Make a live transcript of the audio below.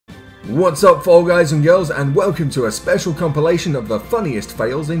What's up, Fall Guys and girls, and welcome to a special compilation of the funniest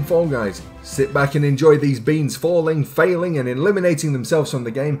fails in Fall Guys. Sit back and enjoy these beans falling, failing and eliminating themselves from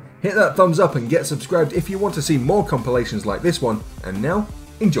the game. Hit that thumbs up and get subscribed if you want to see more compilations like this one. And now,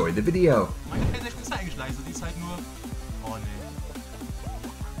 enjoy the video.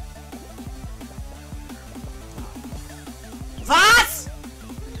 Was?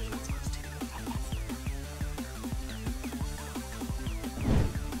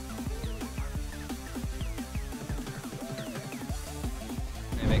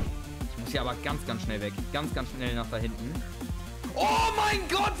 Schnell weg. Ich muss hier aber ganz schnell weg. Ganz schnell nach da hinten. Oh mein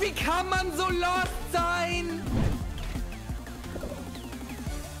Gott, wie kann man so lost sein?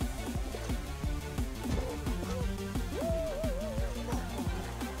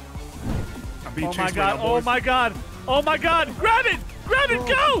 Oh my god, oh my god, oh my god, grab it,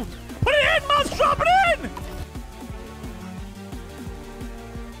 go! Put it in, Mouse, drop it in!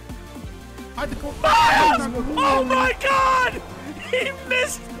 Miles! Oh my god! He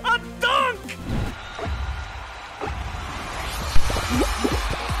missed a dunk!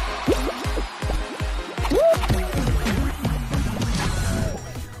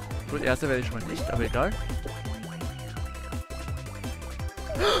 Gut, erster werde ich schon mal nicht, aber egal.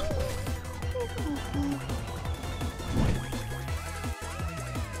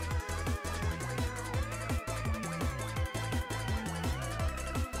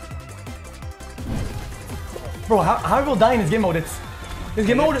 Bro, how are people dying in this game mode? This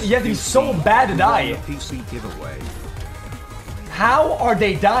game mode, you have to be so bad to die. PC giveaway. How are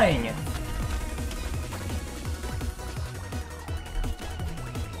they dying?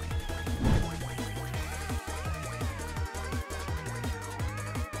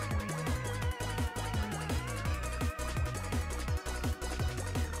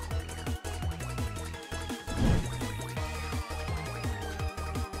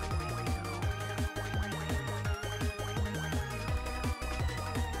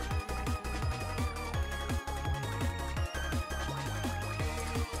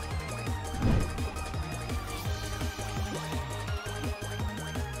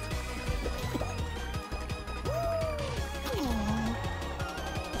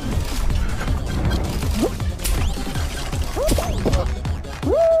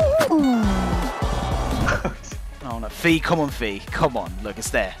 Oh no, Fee, come on Fee, come on, look, it's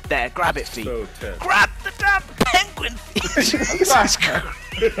there, grab it Fee, So grab the damn penguin Fee! Jesus Christ.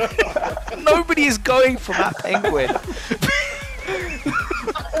 Nobody is going for that penguin.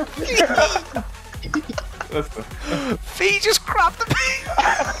 Fee, just grab the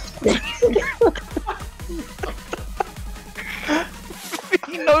penguin!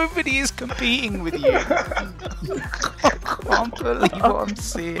 Fee, nobody is competing with you. I can't believe what I'm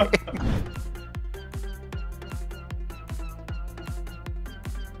seeing.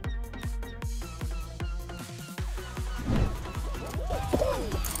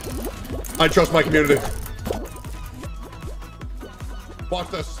 I trust my community. Watch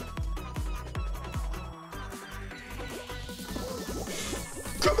this.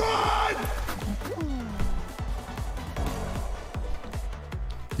 Come on!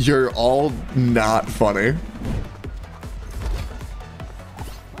 You're all not funny.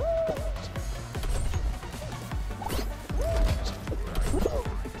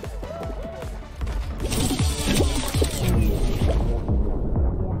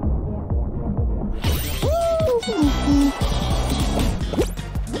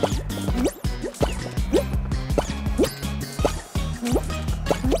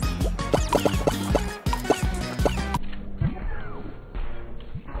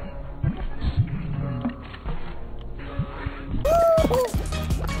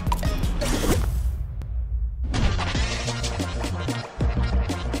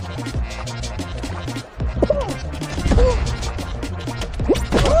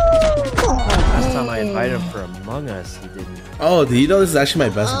 Last time I invited him for Among Us, he didn't. Oh, do you know this is actually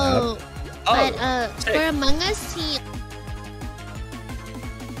my best map? But for Among Us, he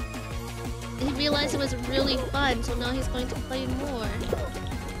realized it was really fun, so now he's going to play more.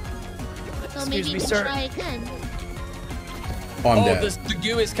 So maybe he can try again. Oh, I'm dead. The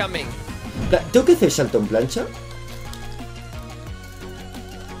goo is coming. ¿Tú qué haces, salto en plancha?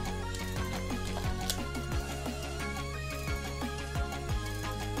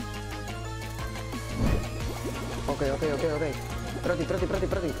 Okay.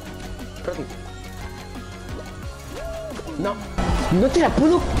 Proti. No. No te la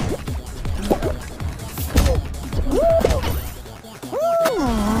puedo.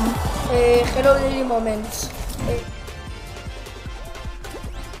 Hello Daily Moments.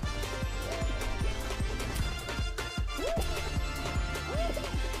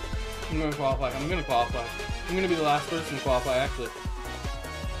 I'm gonna qualify. I'm gonna qualify. I'm gonna be the last person to qualify, actually.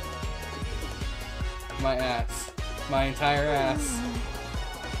 My ass. My entire ass.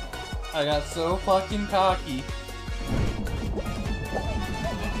 I got so fucking cocky.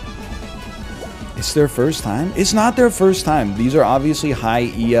 It's their first time? It's not their first time. These are obviously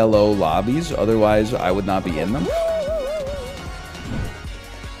high ELO lobbies. Otherwise, I would not be in them.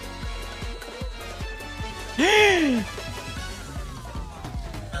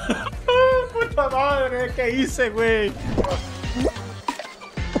 Puta madre, ¿qué hice, güey?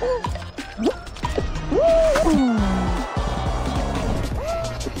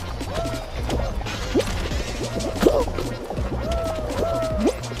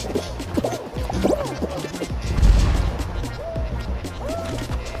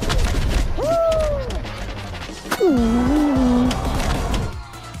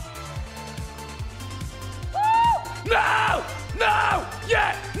 No! No!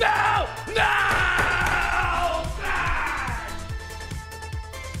 Yeah! No! No!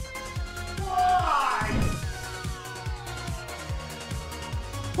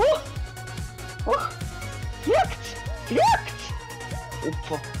 Why? Juckt! Juckt!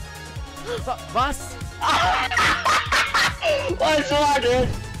 Opa. Was? Was war das?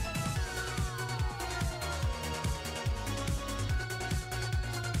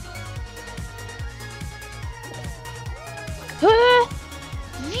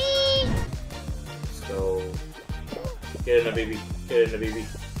 Wie? So, get in there, baby. Get in there, baby.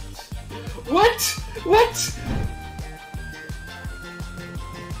 What? What?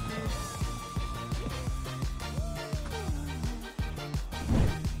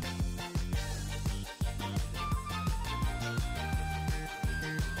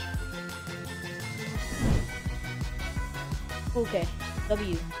 Okay.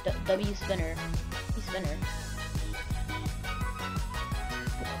 W spinner. Spinner.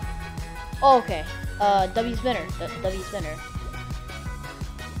 Oh, okay. W spinner. W spinner.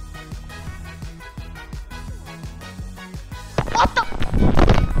 What the?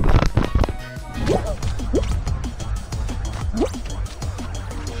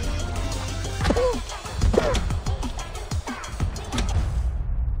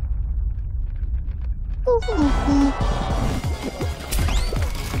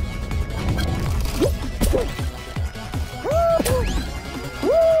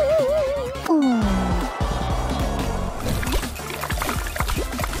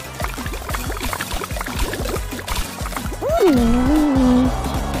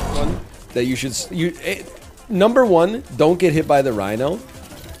 That you should number one, don't get hit by the rhino.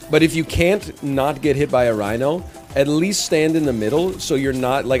 But if you can't not get hit by a rhino, at least stand in the middle so you're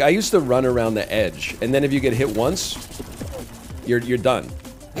not like I used to run around the edge, and then if you get hit once, you're done.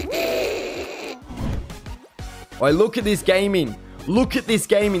 Alright, look at this gaming. Look at this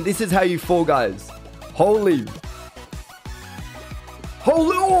gaming. This is how you Fall Guys. Holy.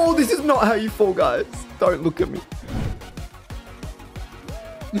 Oh, this is not how you Fall Guys. Don't look at me.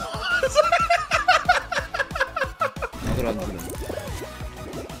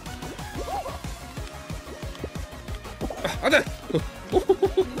 안돼.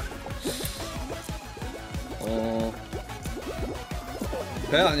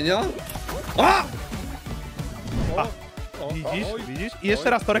 배 아니냐? 아! Widzisz? Widzisz? I jeszcze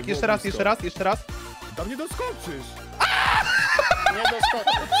raz, Torek, jeszcze raz. Tam nie doskoczysz. Nie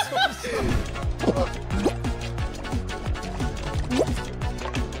doskoczysz.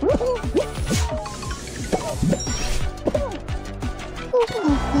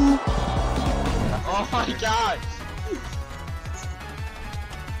 Oh my god!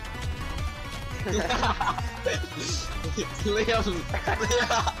 Liam!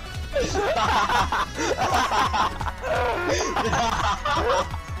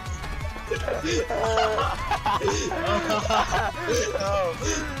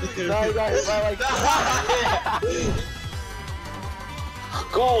 No, guys, I like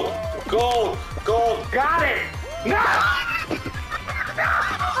Gold! Gold! Gold! Got it! No!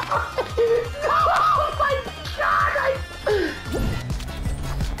 Oh my god!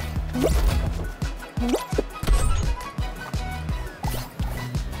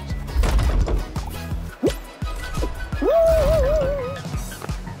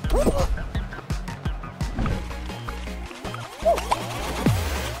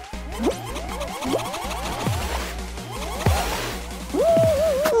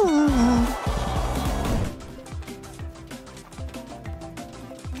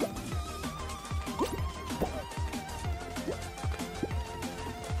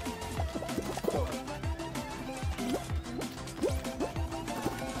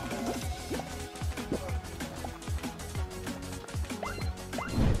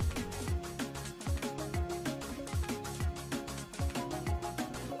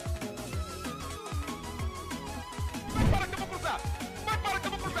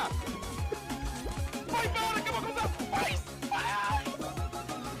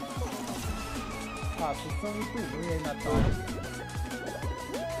 sussão e tudo, e aí na tarde.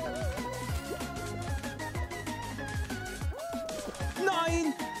 Nein!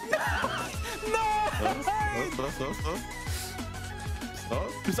 Nein!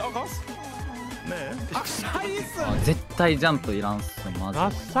 Bist du auch raus? Nee. Ach, scheiße! あ絶対ジャンプいらんっすよ、マジで。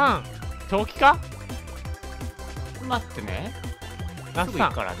ラッサン長期化待ってね。すぐラッサン行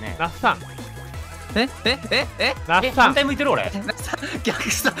くからね。ラッサンラッサン反対向いてる俺。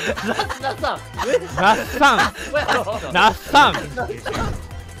逆した。ラッサンラッサンラッサン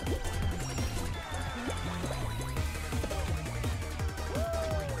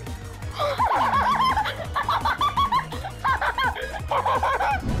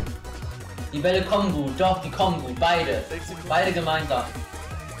Die Bälle kommen gut, doch, die kommen gut, beide. Beide gemeinsam.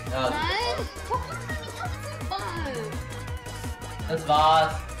 Ja. Nein, guck mal. Das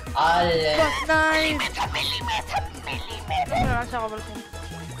war's. Alle. Nein. Millimeter. lascia roba così.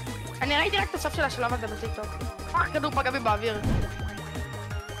 Andrai direct se lascia la guarda per TikTok. Porca dupa che mi va via.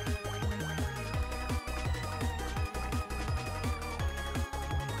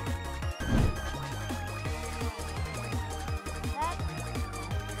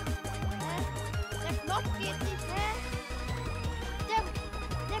 Der Knopf geht nicht, hä?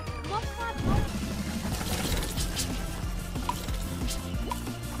 Der Knopf war drauf.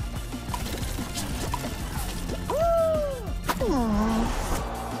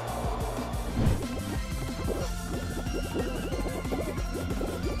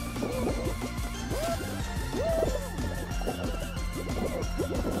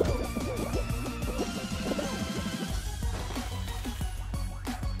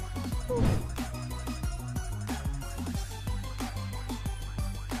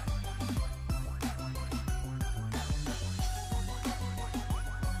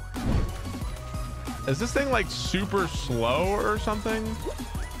 Is this thing like super slow or something?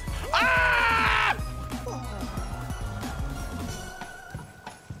 Ah!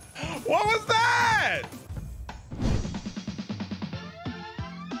 What was that?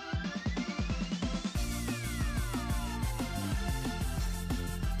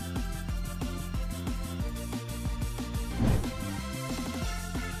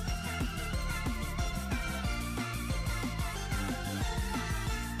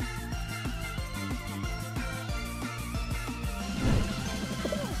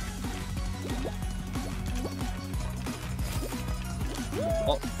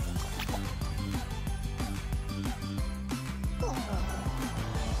 Oh.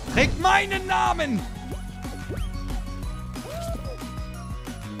 Trägt meinen Namen!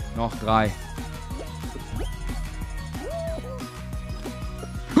 Noch 3.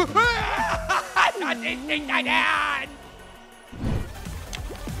 Das ist nicht dein Ernst!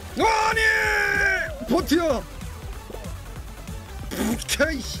 Oh nie! Putia!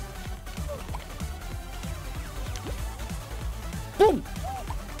 Puteich! Boom!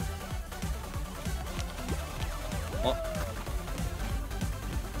 Oh.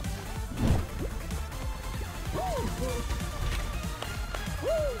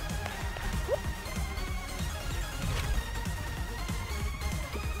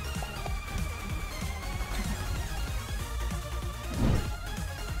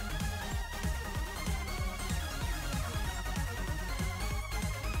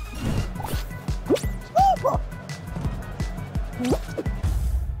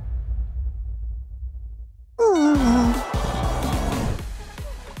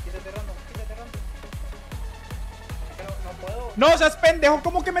 No seas pendejo,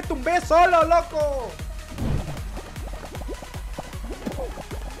 ¿cómo que me tumbé solo, loco?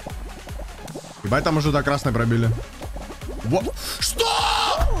 Ебать, там уже до красной пробили. Вот. Что?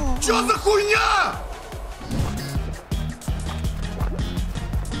 Чё за хуйня?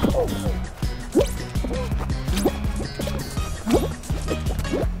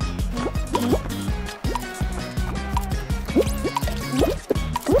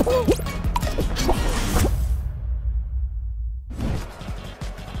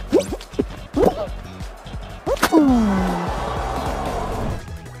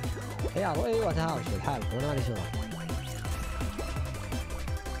 يا ايوه تهاوشوا الحال وانا لي شغل.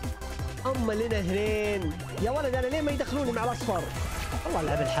 اما لنا اثنين يا ولد انا ليه ما يدخلوني مع الاصفر؟ والله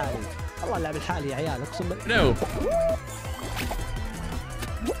اللعب الحالي والله اللعب الحالي يا عيال اقسم بالله. No.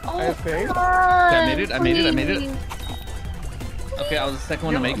 Oh, I made it. I made it. I made it. Okay, I was the second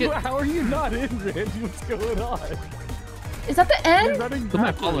one to make it. How are you not in, Randy? What's going on? Is that the end? Who am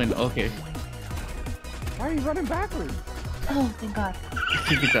I following? Okay. Why are you running backwards? Oh, thank God.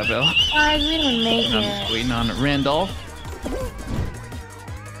 Good job, Belle. I didn't make I'm it. waiting on Randolph.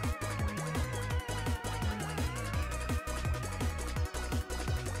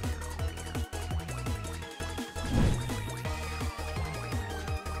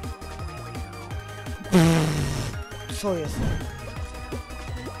 victorious.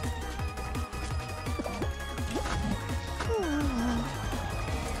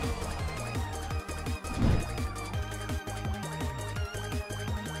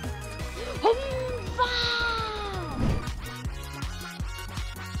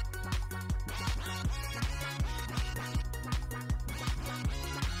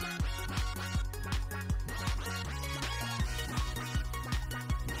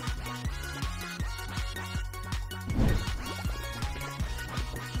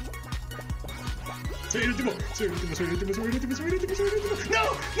 Soy el último, soy el último, soy el último, soy el último, soy el último, soy el último. ¡No!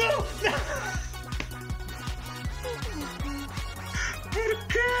 ¡No! ¡No! ¿Por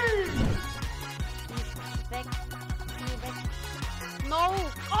qué? No!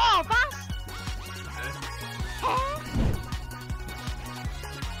 Oh, was? Hä?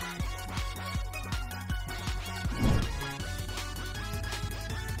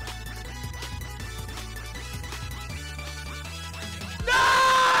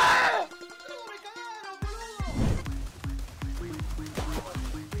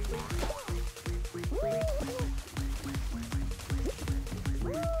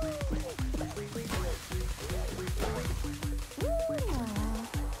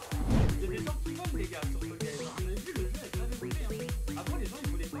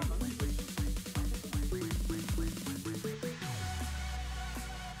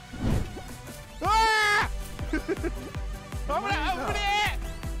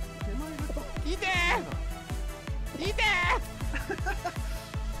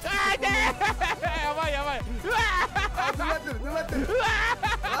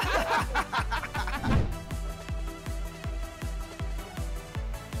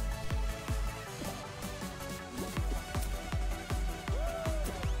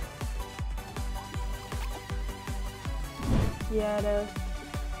 Yeah, it is.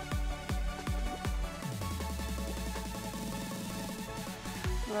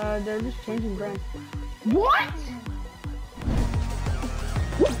 They're just changing brands. What?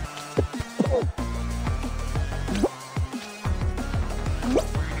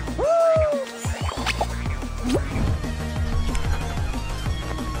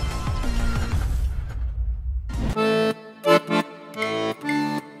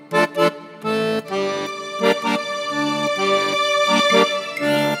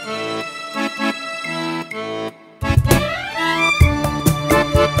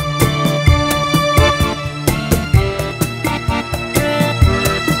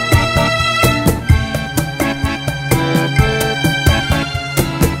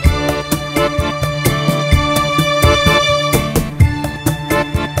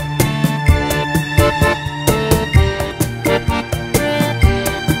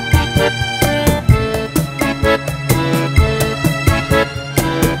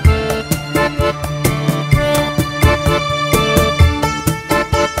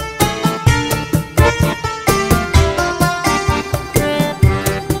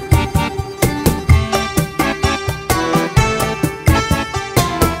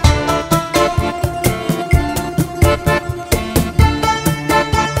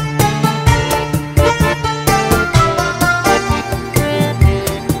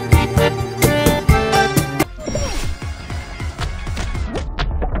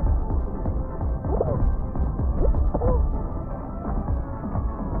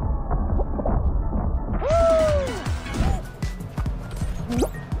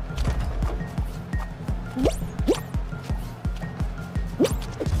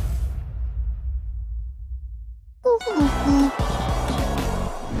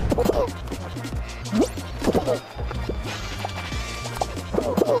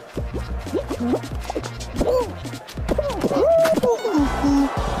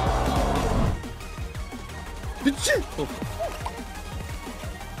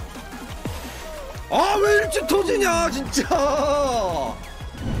 아, 왜 이렇게 터지냐, 진짜!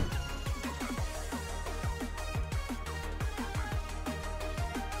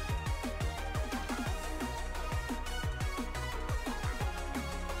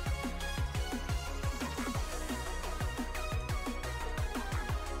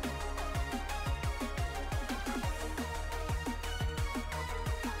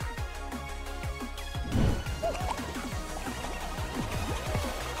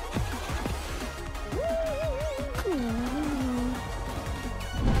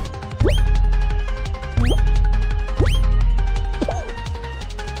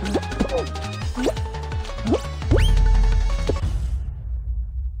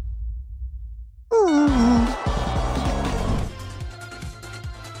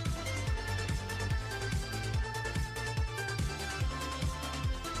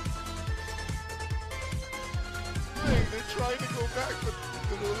 They're trying to go back, but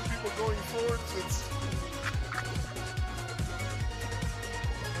the other people going forward, so it's...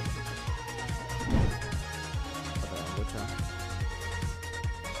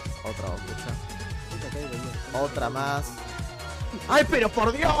 Otra más. ¡Ay, pero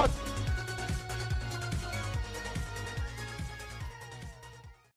por Dios!